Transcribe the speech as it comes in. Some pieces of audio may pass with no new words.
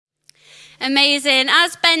Amazing.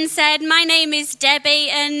 As Ben said, my name is Debbie,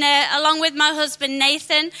 and along with my husband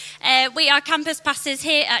Nathan, we are campus pastors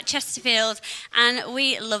here at Chesterfield, and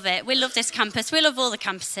we love it. We love this campus. We love all the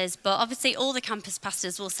campuses, but obviously all the campus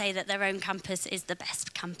pastors will say that their own campus is the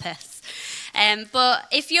best campus. But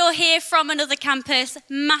if you're here from another campus,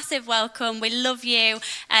 massive welcome. We love you,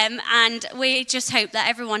 and we just hope that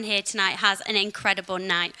everyone here tonight has an incredible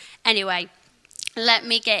night. Anyway, let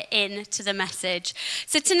me get into the message.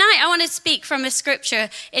 So tonight I want to speak from a scripture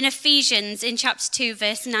in Ephesians in chapter 2,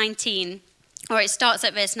 verse 19. Or it starts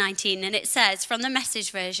at verse 19, and it says, from the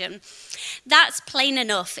Message version, "That's plain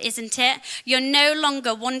enough, isn't it? You're no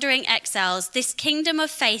longer wandering exiles. This kingdom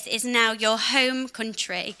of faith is now your home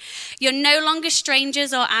country. You're no longer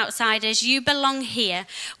strangers or outsiders. You belong here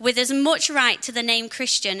with as much right to the name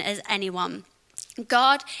Christian as anyone.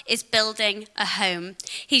 God is building a home.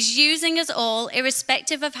 He's using us all,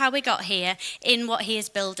 irrespective of how we got here, in what he is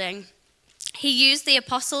building. He used the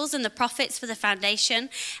apostles and the prophets for the foundation,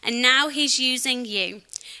 and now he's using you,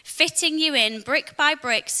 fitting you in brick by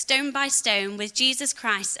brick, stone by stone, with Jesus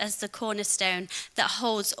Christ as the cornerstone that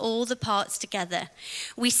holds all the parts together.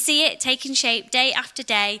 We see it taking shape day after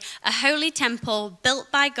day, a holy temple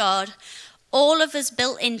built by God, all of us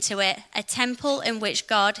built into it, a temple in which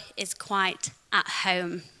God is quite at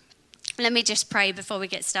home." Let me just pray before we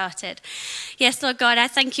get started. Yes, Lord God, I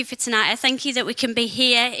thank you for tonight. I thank you that we can be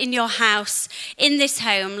here in your house, in this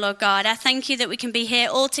home, Lord God. I thank you that we can be here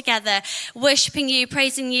all together, worshiping you,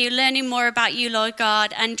 praising you, learning more about you, Lord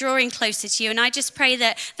God, and drawing closer to you. And I just pray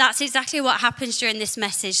that that's exactly what happens during this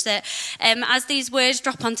message, that as these words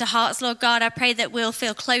drop onto hearts, Lord God, I pray that we'll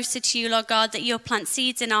feel closer to you, Lord God, that you'll plant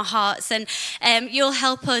seeds in our hearts, and you'll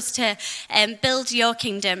help us to build your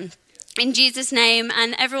kingdom. In Jesus' name,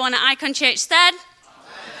 and everyone at Icon Church said,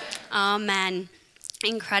 Amen. Amen.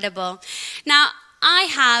 Incredible. Now, I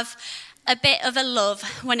have a bit of a love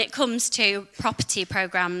when it comes to property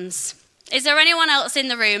programs. Is there anyone else in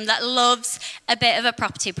the room that loves a bit of a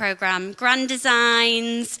property program? Grand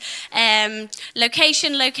designs,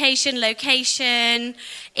 location.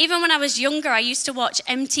 Even when I was younger, I used to watch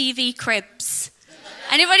MTV Cribs.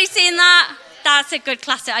 Anybody seen that? That's a good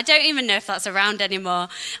classic. I don't even know if that's around anymore.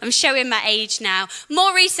 I'm showing my age now.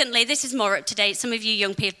 More recently, this is more up to date. Some of you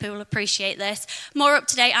young people will appreciate this. More up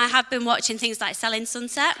to date, I have been watching things like Selling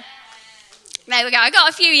Sunset. There we go. I got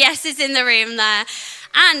a few yeses in the room there.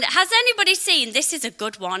 And has anybody seen, this is a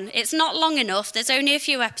good one. It's not long enough. There's only a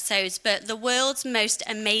few episodes, but The World's Most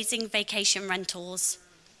Amazing Vacation Rentals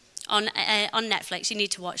on Netflix. You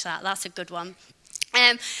need to watch that. That's a good one.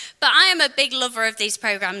 But I am a big lover of these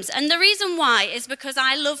programs, and the reason why is because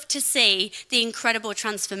I love to see the incredible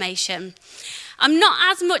transformation. I'm not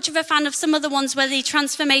as much of a fan of some of the ones where the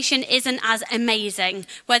transformation isn't as amazing,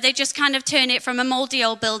 where they just kind of turn it from a mouldy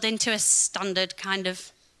old building to a standard kind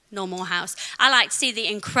of normal house. I like to see the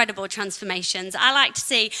incredible transformations. I like to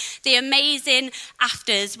see the amazing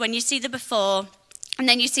afters when you see the before, and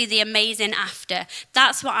then you see the amazing after.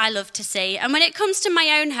 That's what I love to see. And when it comes to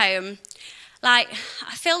my own home, I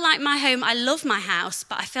feel like my home, I love my house,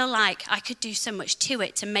 but I feel like I could do so much to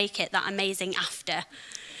it to make it that amazing after.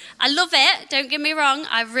 I love it, don't get me wrong.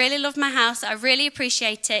 I really love my house. I really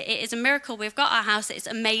appreciate it. It is a miracle we've got our house. It's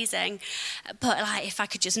amazing. But if I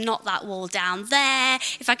could just knock that wall down there,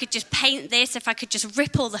 if I could just paint this, if I could just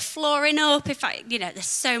rip all the flooring up, there's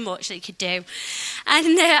so much that you could do.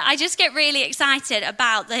 And I just get really excited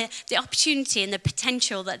about the opportunity and the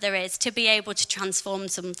potential that there is to be able to transform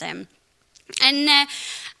something. And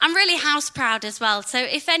I'm really house proud as well. So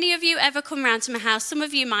if any of you ever come round to my house, some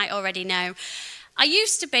of you might already know, I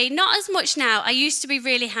used to be, not as much now, I used to be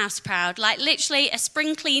really house proud. Literally a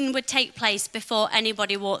spring clean would take place before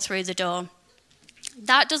anybody walked through the door.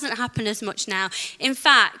 That doesn't happen as much now. In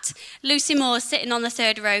fact, Lucy Moore, sitting on the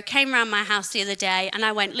third row, came round my house the other day, and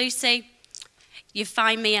I went, "Lucy, you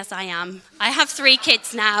find me as I am. I have 3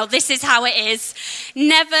 kids now. This is how it is.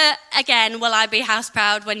 Never again will I be house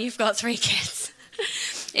proud when you've got 3 kids."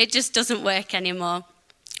 It just doesn't work anymore.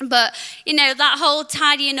 But, that whole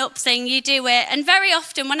tidying up thing, you do it. And very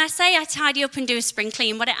often when I say I tidy up and do a spring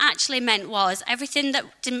clean, what it actually meant was everything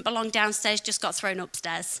that didn't belong downstairs just got thrown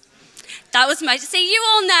upstairs. That was see, you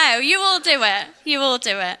all know. You all do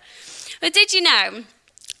it. But did you know,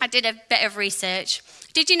 I did a bit of research.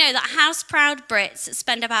 Did you know that house-proud Brits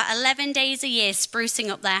spend about 11 days a year sprucing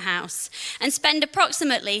up their house and spend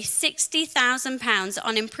approximately £60,000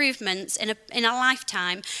 on improvements in a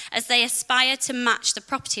lifetime as they aspire to match the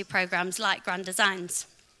property programs like Grand Designs?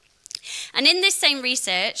 And in this same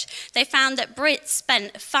research, they found that Brits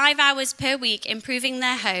spent 5 hours per week improving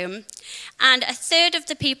their home, and a third of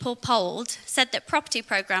the people polled said that property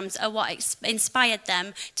programs are what inspired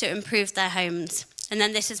them to improve their homes. And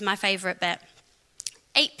then this is my favourite bit.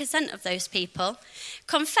 8% of those people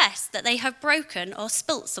confess that they have broken or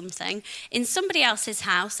spilt something in somebody else's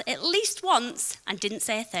house at least once and didn't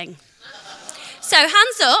say a thing. So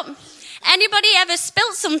hands up. Anybody ever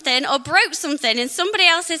spilt something or broke something in somebody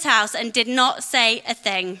else's house and did not say a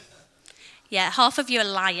thing? Yeah, half of you are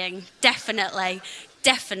lying. Definitely.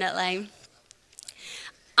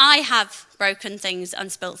 I have broken things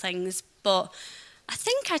and spilt things, but I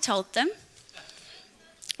think I told them.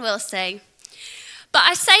 We'll see. But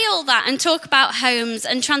I say all that and talk about homes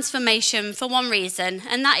and transformation for one reason,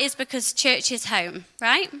 and that is because church is home,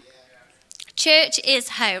 right? Church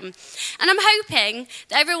is home. And I'm hoping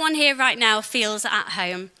that everyone here right now feels at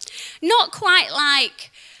home. Not quite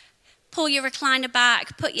like pull your recliner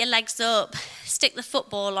back, put your legs up, stick the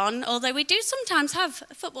football on, although we do sometimes have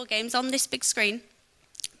football games on this big screen.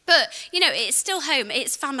 But, it's still home.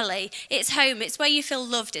 It's family. It's home. It's where you feel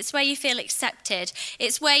loved. It's where you feel accepted.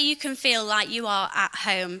 It's where you can feel like you are at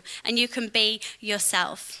home and you can be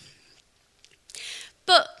yourself.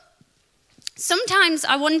 But sometimes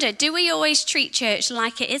I wonder, do we always treat church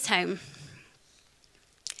like it is home?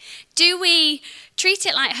 Do we treat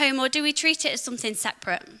it like home, or do we treat it as something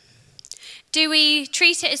separate? Do we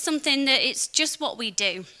treat it as something that it's just what we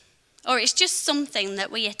do, or it's just something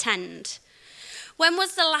that we attend? When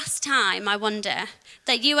was the last time, I wonder,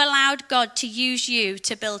 that you allowed God to use you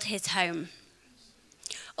to build his home?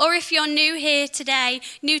 Or if you're new here today,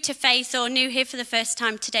 new to faith, or new here for the first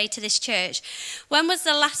time today to this church, when was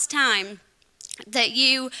the last time that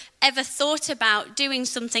you ever thought about doing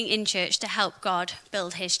something in church to help God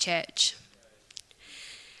build his church?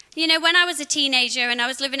 When I was a teenager and I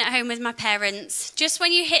was living at home with my parents, just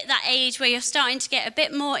when you hit that age where you're starting to get a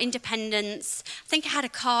bit more independence, I think I had a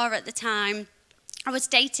car at the time. I was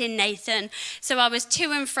dating Nathan, so I was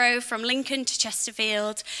to and fro from Lincoln to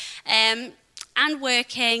Chesterfield, and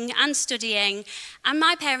working and studying, and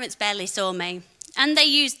my parents barely saw me. And they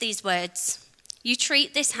used these words: "You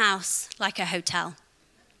treat this house like a hotel."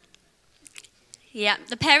 Yeah,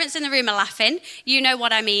 the parents in the room are laughing. You know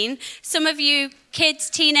what I mean. Some of you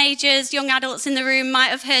kids, teenagers, young adults in the room might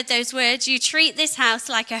have heard those words. You treat this house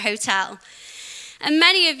like a hotel. And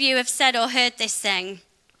many of you have said or heard this thing.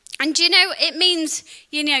 And it means,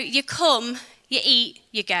 you come, you eat,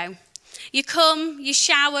 you go. You come, you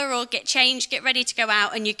shower or get changed, get ready to go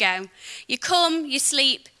out, and you go. You come, you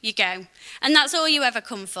sleep, you go. And that's all you ever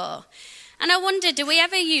come for. And I wonder, do we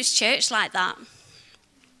ever use church like that?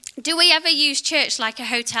 Do we ever use church like a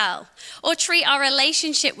hotel? Or treat our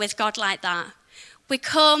relationship with God like that? We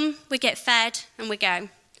come, we get fed, and we go.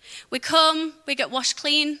 We come, we get washed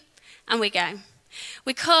clean, and we go.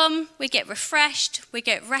 We come, we get refreshed, we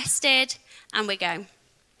get rested, and we go. And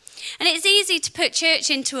it's easy to put church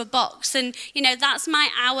into a box, and that's my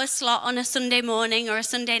hour slot on a Sunday morning or a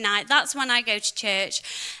Sunday night. That's when I go to church.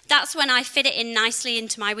 That's when I fit it in nicely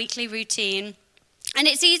into my weekly routine. And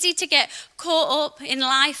it's easy to get caught up in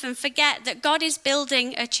life and forget that God is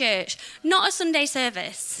building a church, not a Sunday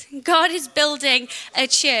service. God is building a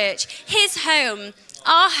church, his home,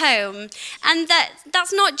 our home. And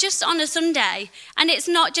that's not just on a Sunday, and it's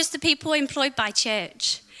not just the people employed by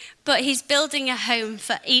church, but he's building a home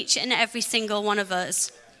for each and every single one of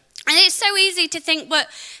us. And it's so easy to think, but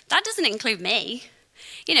that doesn't include me.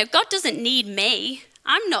 God doesn't need me.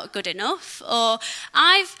 I'm not good enough, or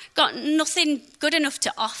I've got nothing good enough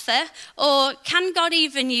to offer, or can God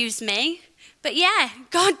even use me? But yeah,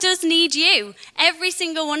 God does need you, every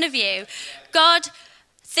single one of you. God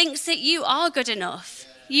thinks that you are good enough.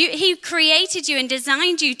 He created you and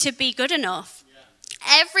designed you to be good enough.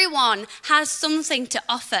 Everyone has something to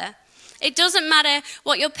offer. It doesn't matter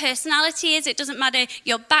what your personality is. It doesn't matter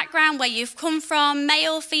your background, where you've come from,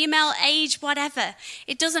 male, female, age, whatever.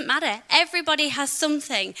 It doesn't matter. Everybody has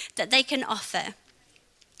something that they can offer.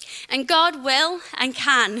 And God will and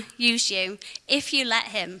can use you if you let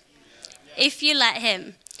him. If you let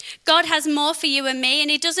him. God has more for you and me,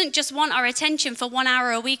 and he doesn't just want our attention for 1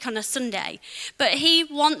 hour a week on a Sunday, but he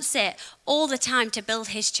wants it all the time to build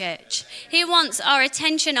his church. He wants our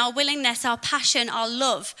attention, our willingness, our passion, our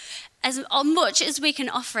love, as much as we can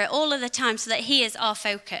offer it all of the time, so that he is our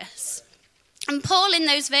focus. And Paul, in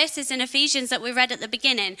those verses in Ephesians that we read at the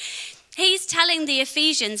beginning, he's telling the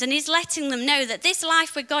Ephesians and he's letting them know that this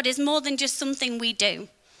life with God is more than just something we do,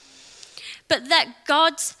 but that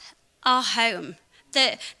God's our home,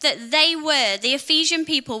 that the Ephesian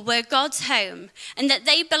people were God's home, and that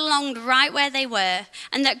they belonged right where they were,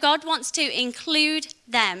 and that God wants to include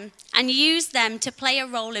them and use them to play a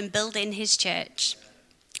role in building his church.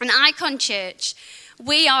 And Icon Church,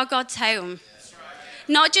 we are God's home.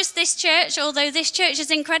 Not just this church, although this church is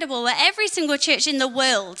incredible, but every single church in the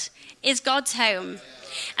world is God's home.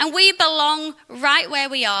 And we belong right where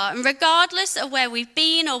we are. And regardless of where we've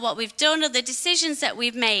been or what we've done or the decisions that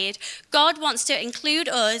we've made, God wants to include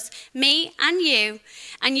us, me and you,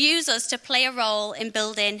 and use us to play a role in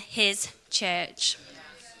building his church.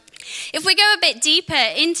 If we go a bit deeper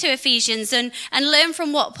into Ephesians and learn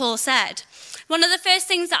from what Paul said, one of the first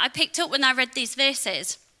things that I picked up when I read these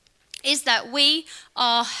verses is that we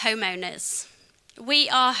are homeowners. We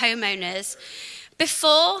are homeowners.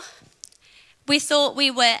 Before we thought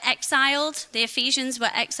we were exiled, the Ephesians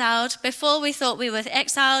were exiled. Before we thought we were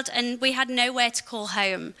exiled and we had nowhere to call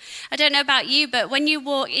home. I don't know about you, but when you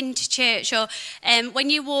walk into church or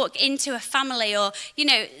when you walk into a family or,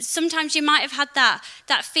 sometimes you might have had that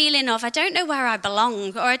feeling of, I don't know where I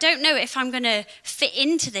belong, or I don't know if I'm going to fit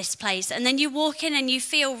into this place. And then you walk in and you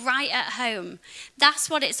feel right at home. That's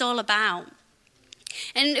what it's all about.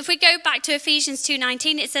 And if we go back to Ephesians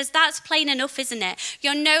 2:19, it says, that's plain enough, isn't it?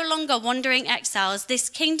 You're no longer wandering exiles. This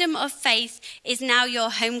kingdom of faith is now your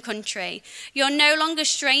home country. You're no longer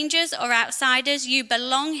strangers or outsiders. You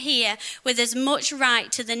belong here with as much right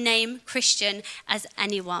to the name Christian as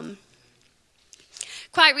anyone.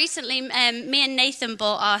 Quite recently, me and Nathan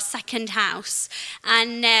bought our second house.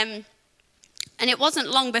 And it wasn't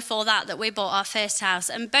long before that we bought our first house.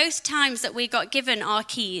 And both times that we got given our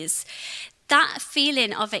keys, that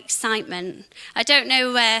feeling of excitement. I don't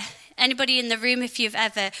know anybody in the room if you've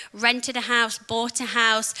ever rented a house, bought a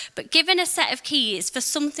house, but given a set of keys for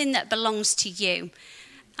something that belongs to you.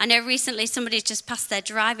 I know recently somebody's just passed their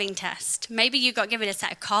driving test. Maybe you got given a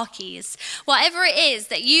set of car keys. Whatever it is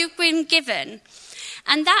that you've been given,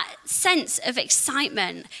 and that sense of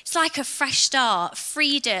excitement, it's like a fresh start,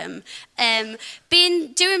 freedom,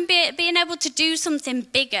 being able to do something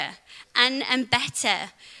bigger and better,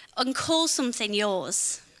 and call something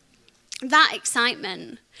yours. That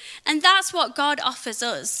excitement. And that's what God offers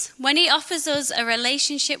us. When he offers us a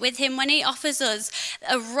relationship with him, when he offers us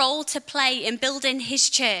a role to play in building his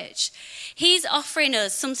church, he's offering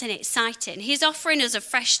us something exciting. He's offering us a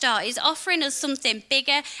fresh start. He's offering us something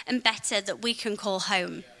bigger and better that we can call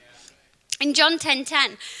home. In John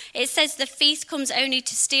 10:10, it says, the thief comes only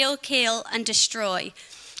to steal, kill, and destroy.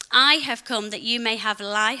 I have come that you may have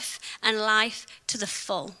life and life to the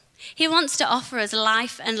full. He wants to offer us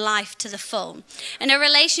life and life to the full. And a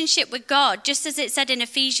relationship with God, just as it said in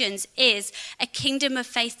Ephesians, is a kingdom of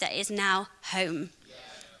faith that is now home.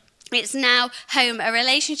 It's now home. A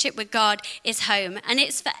relationship with God is home, and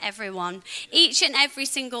it's for everyone. Each and every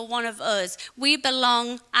single one of us, we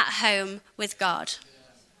belong at home with God.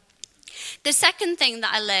 The second thing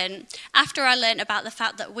that I learned, after I learned about the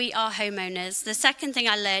fact that we are homeowners, the second thing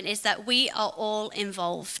I learned is that we are all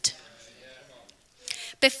involved.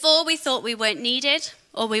 Before we thought we weren't needed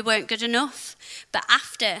or we weren't good enough, but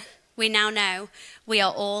after we now know we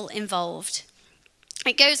are all involved.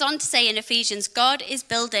 It goes on to say in Ephesians, God is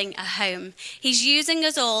building a home. He's using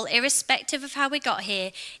us all, irrespective of how we got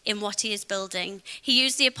here, in what he is building. He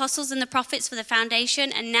used the apostles and the prophets for the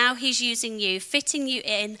foundation, and now he's using you, fitting you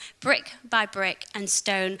in brick by brick and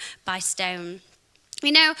stone by stone.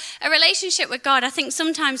 A relationship with God, I think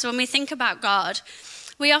sometimes when we think about God,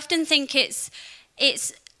 we often think it's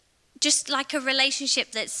just like a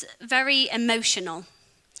relationship that's very emotional.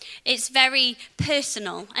 It's very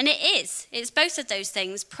personal, and it is. It's both of those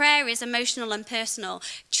things. Prayer is emotional and personal.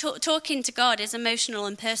 Talking to God is emotional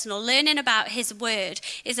and personal. Learning about his word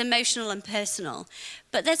is emotional and personal.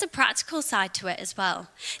 But there's a practical side to it as well.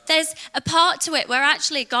 There's a part to it where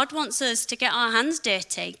actually God wants us to get our hands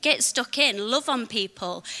dirty, get stuck in, love on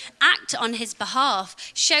people, act on his behalf,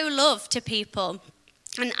 show love to people,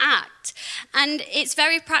 and act. And it's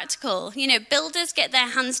very practical. Builders get their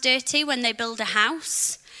hands dirty when they build a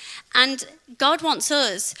house. And God wants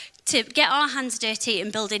us to get our hands dirty in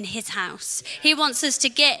building his house. He wants us to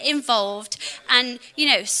get involved and,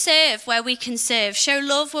 serve where we can serve, show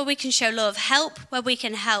love where we can show love, help where we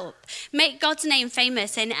can help, make God's name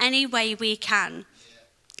famous in any way we can.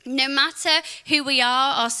 No matter who we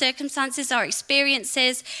are, our circumstances, our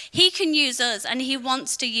experiences, he can use us, and he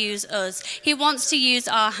wants to use us. He wants to use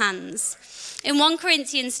our hands. In 1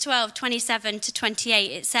 Corinthians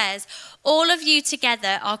 12:27-28, it says, all of you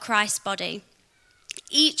together are Christ's body.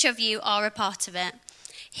 Each of you are a part of it.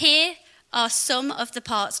 Here are some of the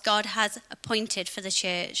parts God has appointed for the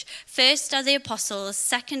church. First are the apostles,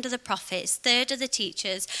 second are the prophets, third are the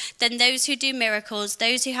teachers, then those who do miracles,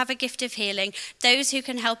 those who have a gift of healing, those who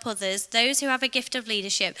can help others, those who have a gift of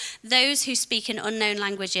leadership, those who speak in unknown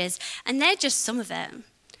languages. And they're just some of it.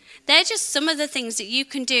 They're just some of the things that you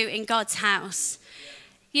can do in God's house.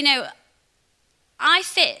 You know, I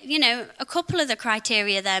fit, a couple of the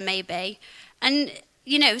criteria there maybe. And,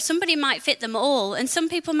 somebody might fit them all. And some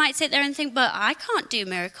people might sit there and think, but I can't do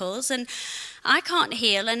miracles and I can't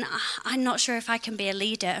heal and I'm not sure if I can be a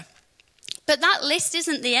leader. But that list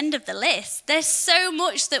isn't the end of the list. There's so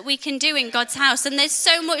much that we can do in God's house, and there's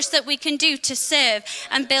so much that we can do to serve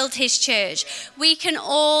and build his church. We can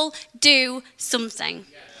all do something.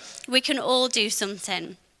 We can all do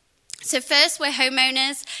something. So first, we're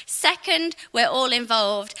homeowners. Second, we're all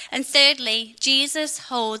involved. And thirdly, Jesus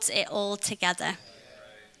holds it all together.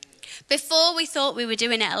 Before, we thought we were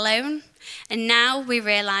doing it alone, and now we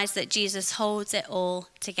realize that Jesus holds it all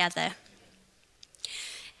together.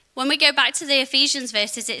 When we go back to the Ephesians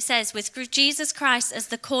verses, it says, with Jesus Christ as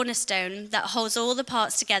the cornerstone that holds all the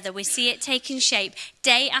parts together, we see it taking shape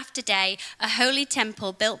day after day, a holy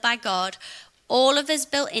temple built by God, all of us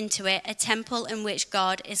built into it, a temple in which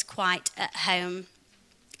God is quite at home.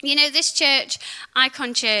 This church,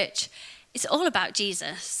 Icon Church, is all about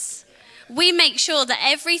Jesus. We make sure that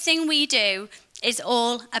everything we do is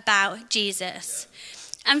all about Jesus.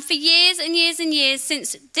 And for years and years and years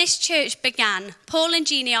since this church began, Paul and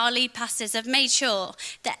Jeannie, our lead pastors, have made sure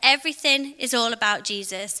that everything is all about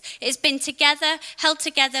Jesus. It's been together, held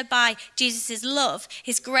together by Jesus' love,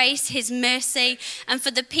 his grace, his mercy, and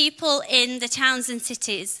for the people in the towns and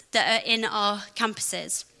cities that are in our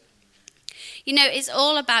campuses. It's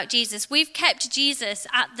all about Jesus. We've kept Jesus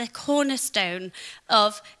at the cornerstone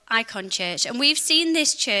of Icon Church, and we've seen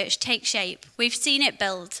this church take shape. We've seen it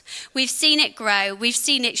build. We've seen it grow. We've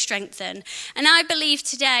seen it strengthen. And I believe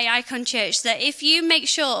today, Icon Church, that if you make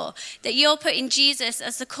sure that you're putting Jesus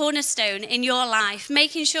as the cornerstone in your life,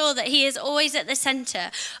 making sure that he is always at the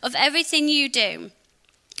center of everything you do,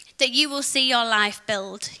 that you will see your life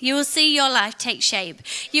build. You will see your life take shape.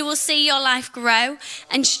 You will see your life grow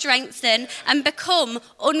and strengthen and become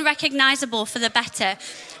unrecognizable for the better.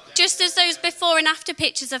 Just as those before and after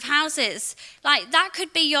pictures of houses, that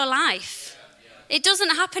could be your life. It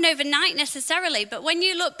doesn't happen overnight necessarily, but when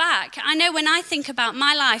you look back, I know when I think about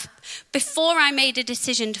my life before I made a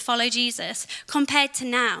decision to follow Jesus compared to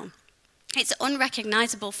now, it's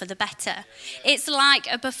unrecognizable for the better. It's like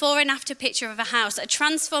a before and after picture of a house, a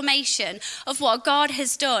transformation of what God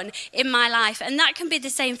has done in my life. And that can be the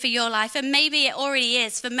same for your life. And maybe it already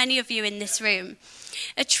is for many of you in this room.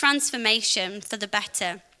 A transformation for the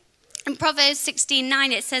better. In Proverbs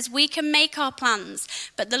 16:9, it says, we can make our plans,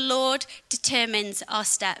 but the Lord determines our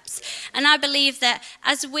steps. And I believe that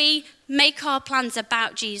as we make our plans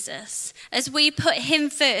about Jesus, as we put him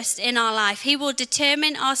first in our life, he will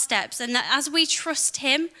determine our steps. And that as we trust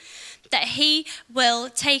him, that he will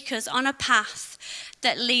take us on a path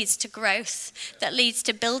that leads to growth, that leads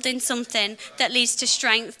to building something, that leads to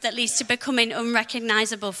strength, that leads to becoming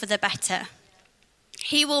unrecognizable for the better.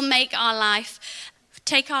 He will make our life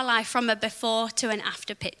take our life from a before to an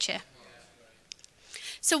after picture.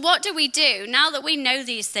 So what do we do now that we know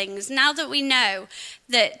these things, now that we know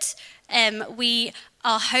that we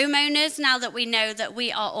are homeowners, now that we know that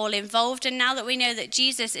we are all involved, and now that we know that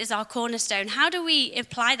Jesus is our cornerstone? How do we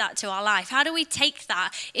apply that to our life? How do we take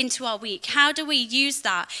that into our week? How do we use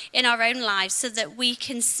that in our own lives so that we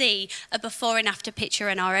can see a before and after picture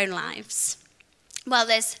in our own lives? Well,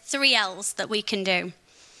 there's 3 L's that we can do.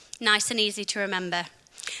 Nice and easy to remember.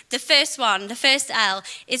 The first L,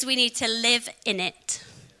 is we need to live in it.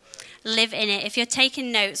 Live in it. If you're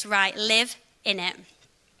taking notes, right, live in it.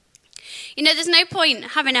 There's no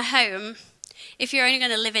point having a home if you're only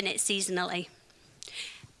going to live in it seasonally.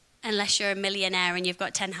 Unless you're a millionaire and you've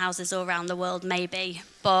got 10 houses all around the world, maybe.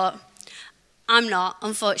 But I'm not,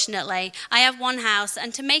 unfortunately. I have one house,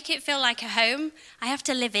 and to make it feel like a home, I have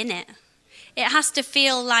to live in it. It has to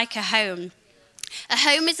feel like a home. A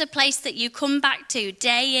home is a place that you come back to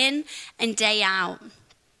day in and day out.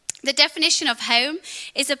 The definition of home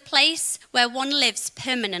is a place where one lives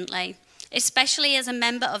permanently, especially as a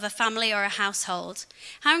member of a family or a household.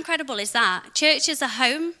 How incredible is that? Church is a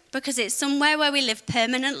home because it's somewhere where we live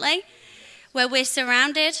permanently, where we're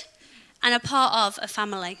surrounded and a part of a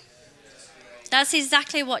family. That's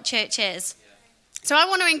exactly what church is. So I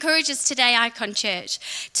want to encourage us today, Icon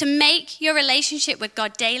Church, to make your relationship with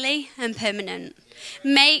God daily and permanent.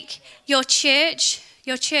 Make your church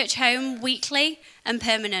home weekly and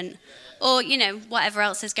permanent. or, whatever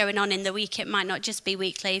else is going on in the week. It might not just be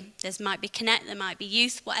weekly. There might be Connect, there might be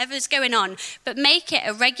youth, whatever's going on. But make it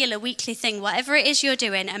a regular weekly thing, whatever it is you're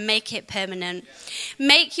doing, and make it permanent.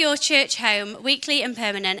 Make your church home weekly and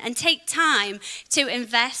permanent, and take time to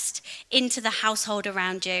invest into the household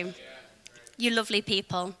around you. You lovely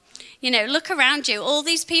people. Look around you. All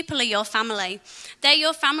these people are your family. They're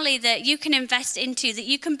your family that you can invest into, that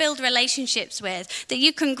you can build relationships with, that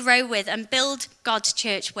you can grow with and build God's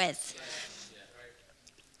church with.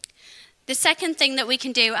 The second thing that we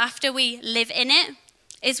can do after we live in it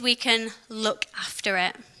is we can look after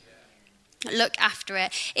it. Look after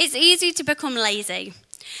it. It's easy to become lazy.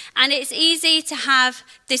 And it's easy to have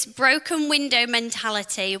this broken window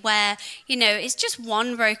mentality where, it's just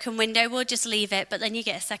one broken window, we'll just leave it. But then you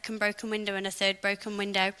get a second broken window and a third broken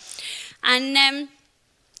window. And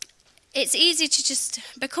it's easy to just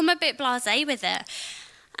become a bit blasé with it.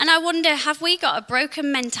 And I wonder, have we got a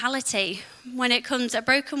broken mentality a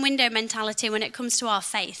broken window mentality when it comes to our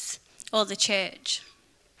faith or the church?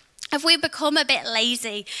 Have we become a bit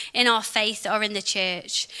lazy in our faith or in the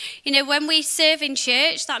church? When we serve in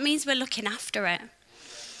church, that means we're looking after it.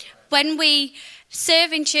 When we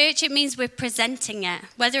serve in church, it means we're presenting it.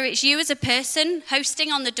 Whether it's you as a person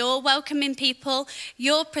hosting on the door, welcoming people,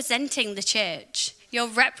 you're presenting the church. You're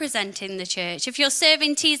representing the church. If you're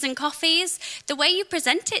serving teas and coffees, the way you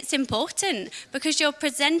present it's important because you're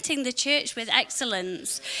presenting the church with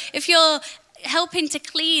excellence. If you're helping to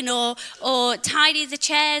clean or tidy the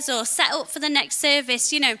chairs or set up for the next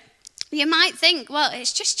service, you might think, well,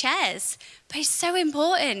 it's just chairs. But it's so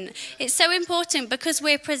important. It's so important because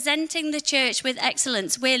we're presenting the church with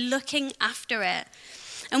excellence. We're looking after it.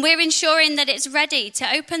 And we're ensuring that it's ready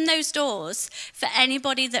to open those doors for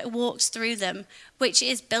anybody that walks through them, which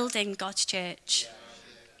is building God's church.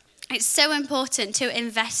 It's so important to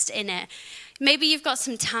invest in it. Maybe you've got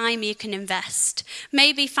some time you can invest.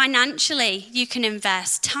 Maybe financially you can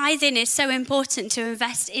invest. Tithing is so important to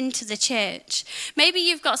invest into the church. Maybe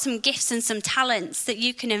you've got some gifts and some talents that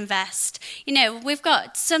you can invest. We've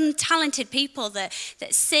got some talented people that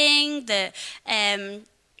sing, that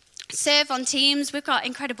serve on teams. We've got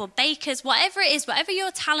incredible bakers. Whatever it is, whatever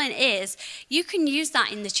your talent is, you can use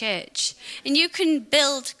that in the church. And you can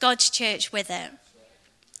build God's church with it.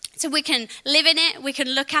 So we can live in it, we can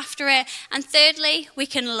look after it, and thirdly, we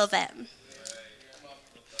can love it.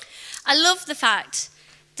 I love the fact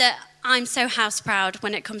that I'm so house proud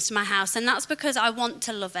when it comes to my house, and that's because I want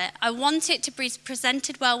to love it. I want it to be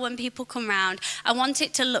presented well when people come round. I want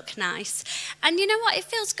it to look nice. And you know what? It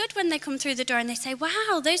feels good when they come through the door and they say,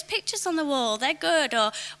 wow, those pictures on the wall, they're good.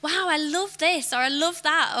 Or, wow, I love this, or I love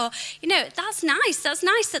that. Or, that's nice. That's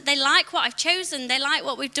nice that they like what I've chosen. They like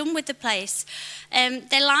what we've done with the place.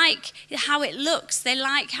 They like how it looks. They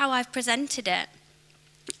like how I've presented it.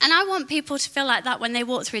 And I want people to feel like that when they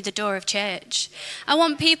walk through the door of church. I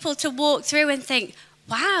want people to walk through and think,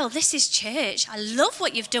 wow, this is church. I love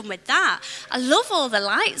what you've done with that. I love all the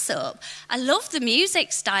lights up. I love the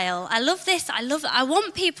music style. I love this. I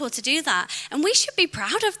want people to do that. And we should be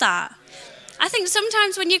proud of that. I think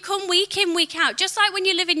sometimes when you come week in, week out, just like when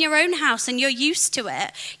you live in your own house and you're used to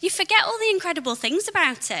it, you forget all the incredible things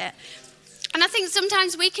about it. And I think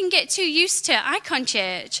sometimes we can get too used to Icon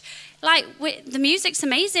Church. The music's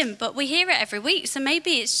amazing, but we hear it every week, so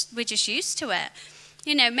maybe we're just used to it.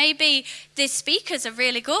 Maybe the speakers are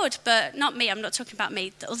really good, but not me, I'm not talking about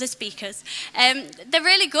me, the other speakers. They're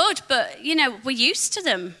really good, but, we're used to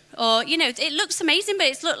them. Or, it looks amazing, but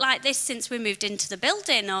it's looked like this since we moved into the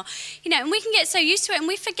building. Or, and we can get so used to it, and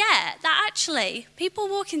we forget that actually people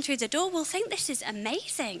walking through the door will think this is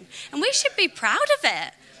amazing, and we should be proud of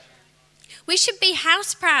it. We should be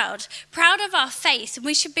house proud of our faith, and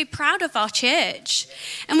we should be proud of our church.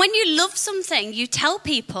 And when you love something, you tell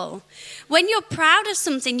people. When you're proud of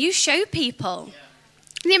something, you show people.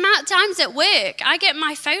 The amount of times at work, I get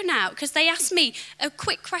my phone out because they ask me a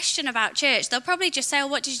quick question about church. They'll probably just say,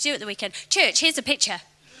 what did you do at the weekend? Church, here's a picture.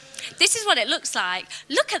 This is what it looks like.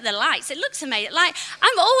 Look at the lights. It looks amazing.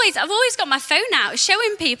 I've always got my phone out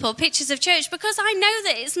showing people pictures of church because I know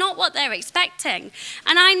that it's not what they're expecting.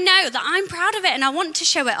 And I know that I'm proud of it and I want to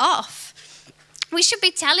show it off. We should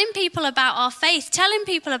be telling people about our faith, telling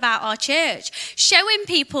people about our church, showing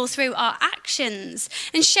people through our actions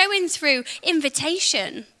and showing through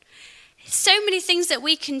invitation. So many things that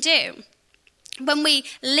we can do. When we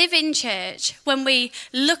live in church, when we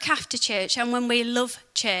look after church, and when we love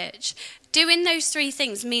church, doing those three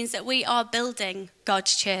things means that we are building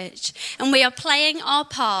God's church. And we are playing our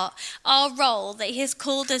part, our role that He has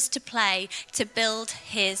called us to play to build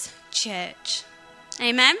His church.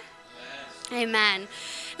 Amen? Amen.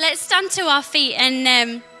 Let's stand to our feet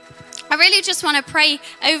and I really just want to pray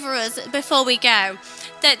over us before we go,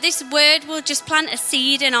 that this word will just plant a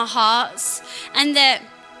seed in our hearts, and that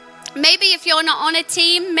maybe if you're not on a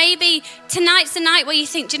team, maybe tonight's the night where you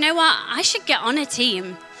think, do you know what, I should get on a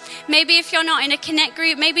team. Maybe if you're not in a Connect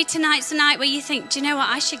group, maybe tonight's the night where you think, do you know what,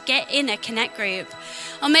 I should get in a Connect group.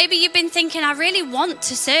 Or maybe you've been thinking, I really want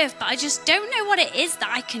to serve, but I just don't know what it is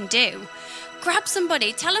that I can do. Grab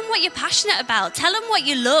somebody, tell them what you're passionate about, tell them what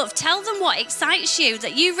you love, tell them what excites you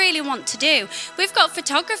that you really want to do. We've got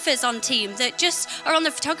photographers on team that just are on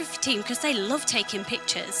the photography team because they love taking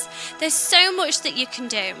pictures. There's so much that you can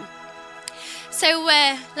do. So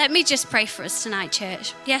let me just pray for us tonight,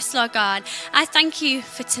 church. Yes, Lord God, I thank you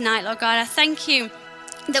for tonight, Lord God. I thank you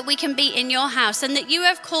that we can be in your house and that you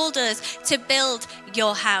have called us to build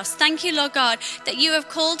your house. Thank you, Lord God, that you have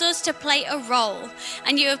called us to play a role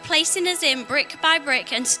and you have placing us in brick by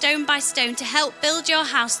brick and stone by stone to help build your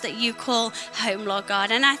house that you call home, Lord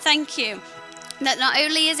God. And I thank you that not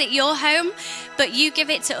only is it your home, but you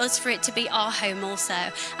give it to us for it to be our home also.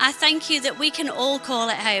 I thank you that we can all call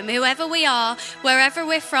it home. Whoever we are, wherever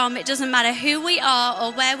we're from, it doesn't matter who we are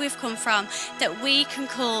or where we've come from, that we can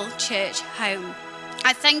call church home.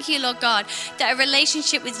 I thank you, Lord God, that a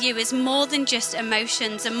relationship with you is more than just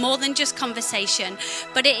emotions and more than just conversation,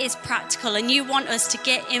 but it is practical and you want us to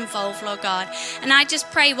get involved, Lord God. And I just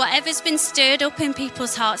pray whatever's been stirred up in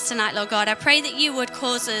people's hearts tonight, Lord God, I pray that you would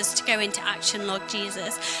cause us to go into action, Lord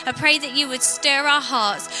Jesus. I pray that you would stir our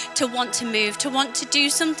hearts to want to move, to want to do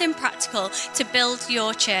something practical to build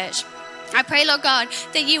your church. I pray, Lord God,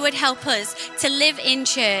 that you would help us to live in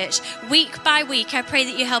church week by week. I pray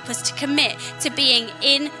that you help us to commit to being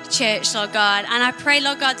in church, Lord God. And I pray,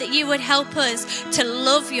 Lord God, that you would help us to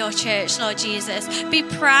love your church, Lord Jesus. Be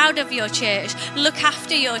proud of your church. Look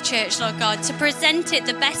after your church, Lord God, to present it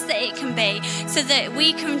the best that it can be so that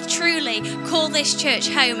we can truly call this church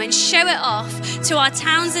home and show it off to our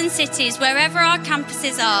towns and cities, wherever our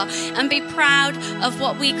campuses are, and be proud of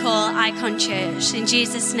what we call Icon Church. In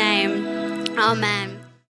Jesus' name. Amen.